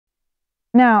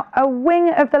Now, a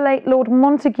wing of the late Lord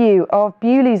Montagu of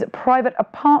Beaulieu's private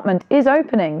apartment is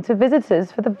opening to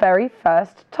visitors for the very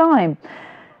first time.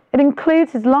 It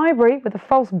includes his library with a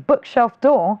false bookshelf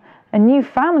door, a new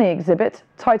family exhibit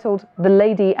titled The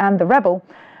Lady and the Rebel,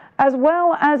 as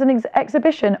well as an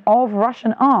exhibition of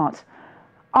Russian art.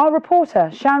 Our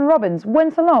reporter, Shan Robbins,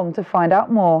 went along to find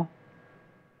out more.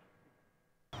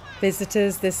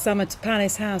 Visitors this summer to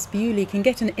Palace House, Beaulieu can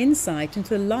get an insight into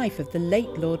the life of the late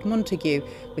Lord Montagu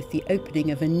with the opening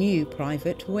of a new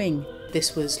private wing.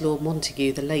 This was Lord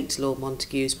Montagu, the late Lord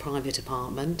Montagu's private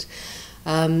apartment.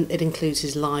 It includes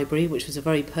his library, which was a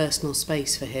very personal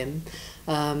space for him,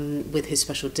 with his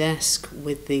special desk,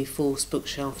 with the false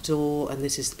bookshelf door, and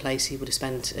this is the place he would have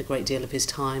spent a great deal of his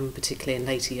time, particularly in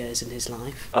later years in his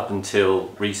life. Up until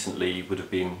recently would have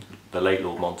been the late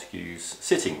Lord Montagu's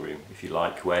sitting room, if you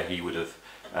like, where he would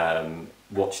have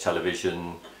watched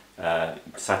television,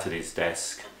 sat at his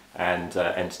desk and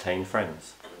entertained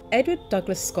friends. Edward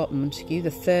Douglas Scott Montagu, the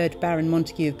 3rd Baron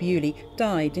Montagu of Beaulieu,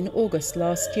 died in August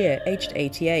last year, aged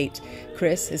 88.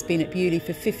 Chris has been at Beaulieu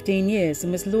for 15 years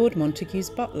and was Lord Montagu's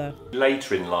butler.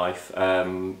 Later in life,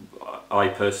 I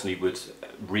personally would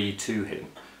read to him.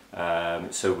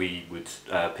 So we would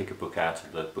pick a book out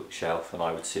of the bookshelf and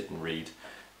I would sit and read.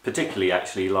 Particularly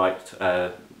actually liked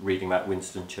reading about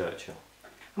Winston Churchill.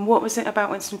 And what was it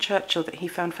about Winston Churchill that he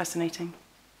found fascinating?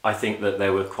 I think that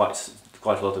there were quite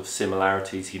a lot of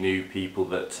similarities. He knew people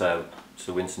that Sir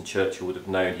Winston Churchill would have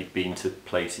known. He'd been to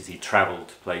places, he travelled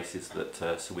to places that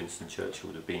Sir Winston Churchill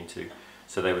would have been to.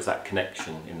 So there was that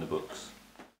connection in the books.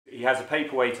 He has a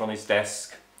paperweight on his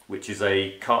desk, which is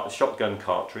a shotgun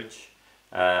cartridge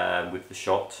with the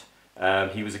shot.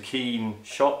 He was a keen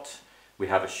shot. We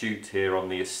have a shoot here on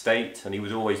the estate, and he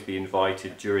would always be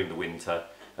invited during the winter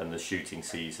and the shooting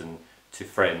season to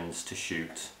friends to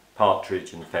shoot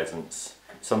partridge and pheasants,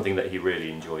 something that he really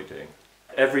enjoyed doing.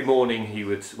 Every morning he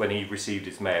would, when he received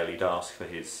his mail, he'd ask for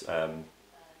his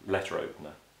letter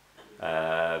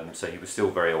opener. So he was still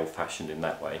very old-fashioned in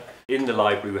that way. In the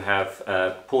library we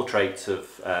have portraits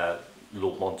of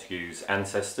Lord Montagu's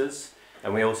ancestors,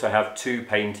 and we also have 2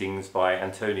 paintings by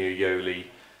Antonio Ioli,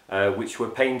 which were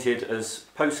painted as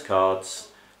postcards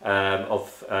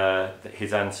of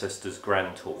his ancestors'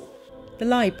 grand tour. The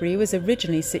library was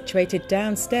originally situated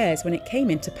downstairs when it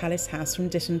came into Palace House from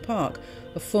Ditton Park,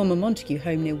 a former Montagu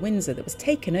home near Windsor that was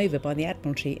taken over by the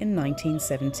Admiralty in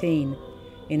 1917.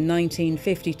 In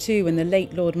 1952, when the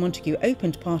late Lord Montagu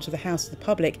opened part of the house to the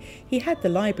public, he had the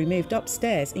library moved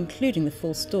upstairs, including the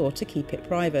false door, to keep it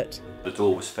private. The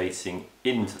door was facing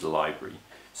into the library,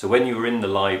 so when you were in the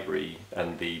library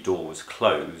and the door was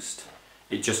closed,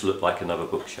 it just looked like another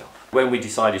bookshelf. When we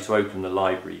decided to open the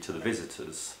library to the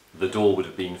visitors, the door would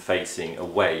have been facing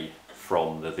away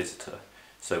from the visitor.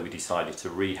 So we decided to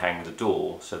rehang the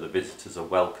door so the visitors are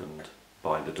welcomed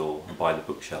by the door and by the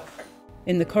bookshelf.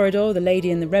 In the corridor, The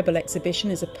Lady and the Rebel exhibition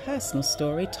is a personal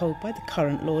story told by the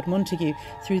current Lord Montagu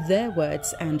through their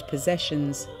words and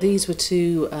possessions. These were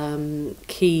 2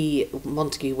 key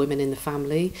Montagu women in the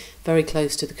family, very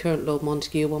close to the current Lord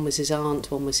Montagu. One was his aunt,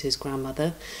 one was his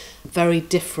grandmother. Very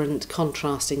different,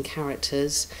 contrasting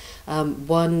characters.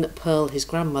 One, Pearl, his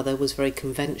grandmother, was very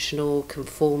conventional,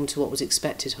 conformed to what was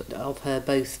expected of her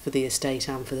both for the estate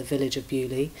and for the village of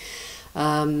Beaulieu.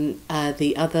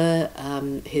 The other,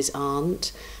 his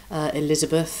aunt,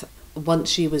 Elizabeth, once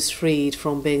she was freed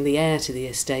from being the heir to the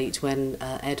estate when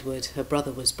Edward, her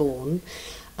brother, was born,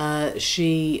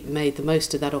 she made the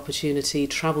most of that opportunity,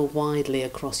 travelled widely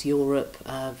across Europe,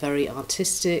 very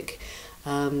artistic,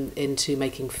 into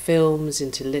making films,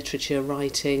 into literature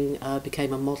writing,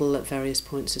 became a model at various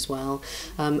points as well.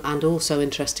 And also,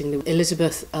 interestingly,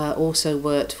 Elizabeth also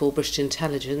worked for British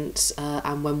intelligence,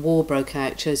 and when war broke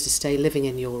out chose to stay living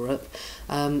in Europe.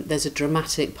 There's a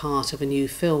dramatic part of a new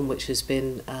film which has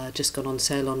been just gone on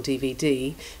sale on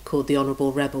DVD called The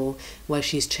Honourable Rebel, where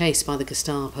she's chased by the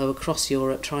Gestapo across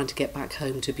Europe trying to get back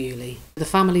home to Beaulieu. The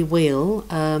family wheel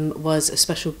was a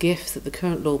special gift that the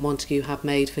current Lord Montagu had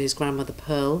made for his grandmother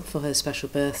Pearl for her special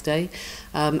birthday,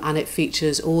 and it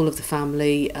features all of the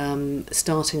family,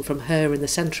 starting from her in the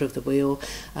centre of the wheel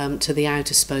to the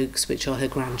outer spokes, which are her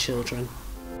grandchildren.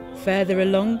 Further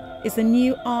along is the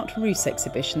new Art Rus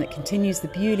exhibition that continues the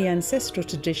Beaulieu ancestral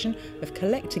tradition of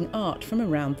collecting art from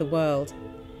around the world.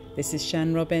 This is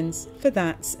Shan Robbins for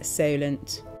That's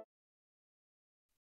Solent.